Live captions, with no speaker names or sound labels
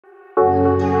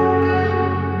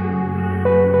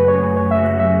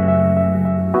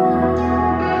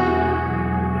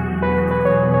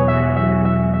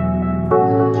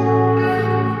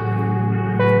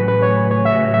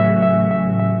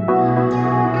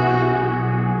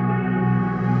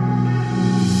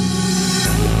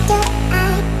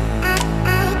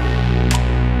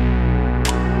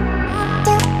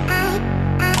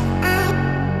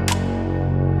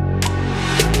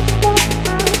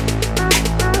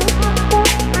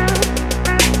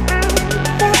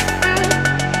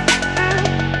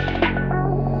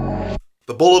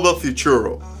BULOVA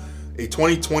Futuro, a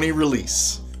 2020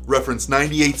 release. Reference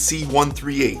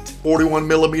 98C138,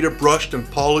 41mm brushed and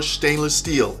polished stainless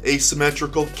steel,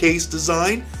 asymmetrical case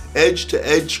design,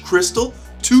 edge-to-edge crystal,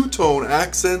 two-tone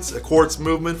accents, a quartz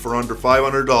movement for under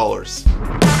 $500.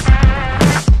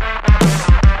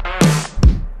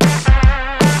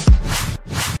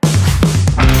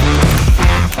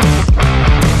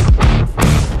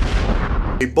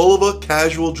 A BULOVA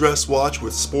casual dress watch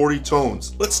with sporty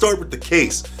tones. Let's start with the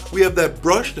case. We have that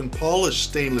brushed and polished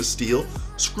stainless steel,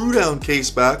 screw down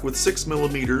case back with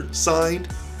 6mm signed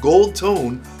gold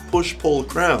tone push-pull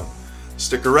crown.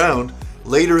 Stick around.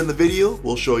 Later in the video,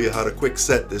 we'll show you how to quick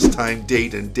set this time,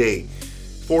 date, and day.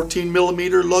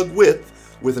 14mm lug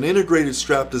width with an integrated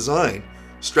strap design.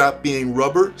 Strap being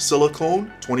rubber,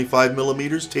 silicone,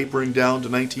 25mm tapering down to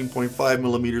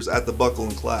 19.5mm at the buckle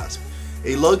and clasp.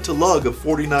 A lug to lug of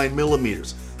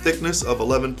 49mm, thickness of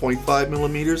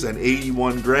 11.5mm and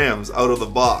 81 grams out of the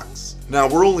box. Now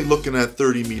we're only looking at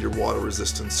 30-meter water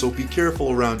resistance, so be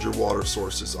careful around your water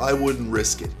sources. I wouldn't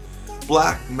risk it.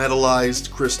 Black metallized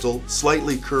crystal,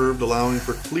 slightly curved, allowing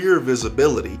for clear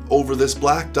visibility over this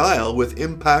black dial with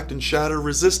impact and shatter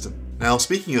resistant. Now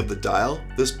speaking of the dial,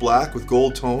 this black with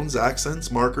gold tones, accents,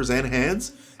 markers, and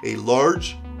hands, a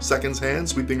large seconds hand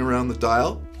sweeping around the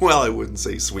dial. Well, I wouldn't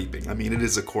say sweeping, I mean it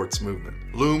is a quartz movement.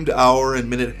 Loomed hour and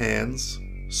minute hands,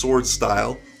 sword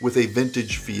style with a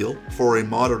vintage feel for a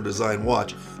modern design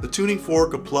watch. The tuning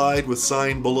fork applied with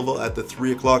signed BULOVA at the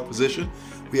 3 o'clock position.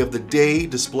 We have the day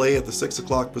display at the 6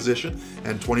 o'clock position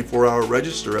and 24-hour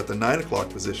register at the 9 o'clock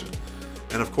position.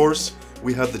 And of course,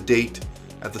 we have the date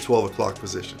at the 12 o'clock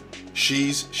position.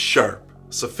 She's sharp,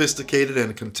 sophisticated,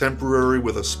 and contemporary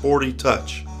with a sporty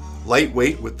touch.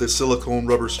 Lightweight with this silicone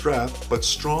rubber strap, but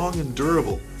strong and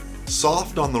durable.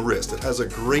 Soft on the wrist, it has a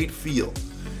great feel.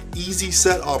 Easy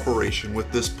set operation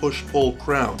with this push-pull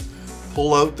crown.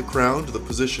 Pull out the crown to the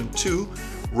position 2,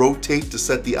 rotate to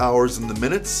set the hours and the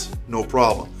minutes, no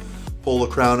problem. Pull the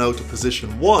crown out to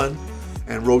position 1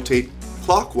 and rotate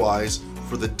clockwise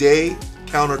for the day,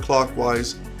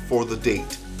 counterclockwise for the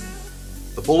date.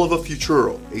 The BULOVA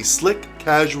Futuro, a slick,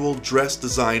 casual dress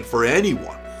design for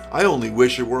anyone. I only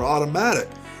wish it were automatic,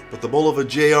 but the BULOVA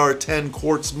JR10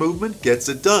 quartz movement gets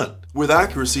it done, with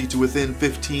accuracy to within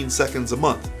 15 seconds a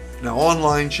month. Now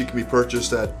online she can be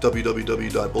purchased at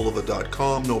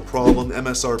www.bulova.com, no problem.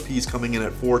 MSRP is coming in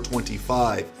at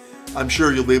 $425. I'm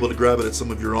sure you'll be able to grab it at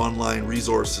some of your online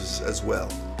resources as well.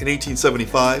 In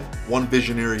 1875, one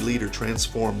visionary leader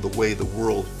transformed the way the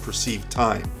world perceived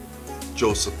time,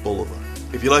 Joseph Bulova.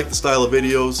 If you like the style of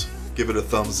videos, give it a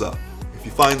thumbs up. If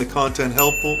you find the content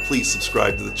helpful, please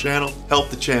subscribe to the channel, help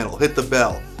the channel, hit the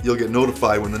bell. You'll get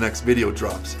notified when the next video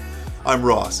drops. I'm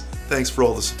Ross. Thanks for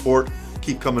all the support.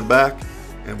 Keep coming back,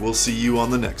 and we'll see you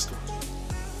on the next one.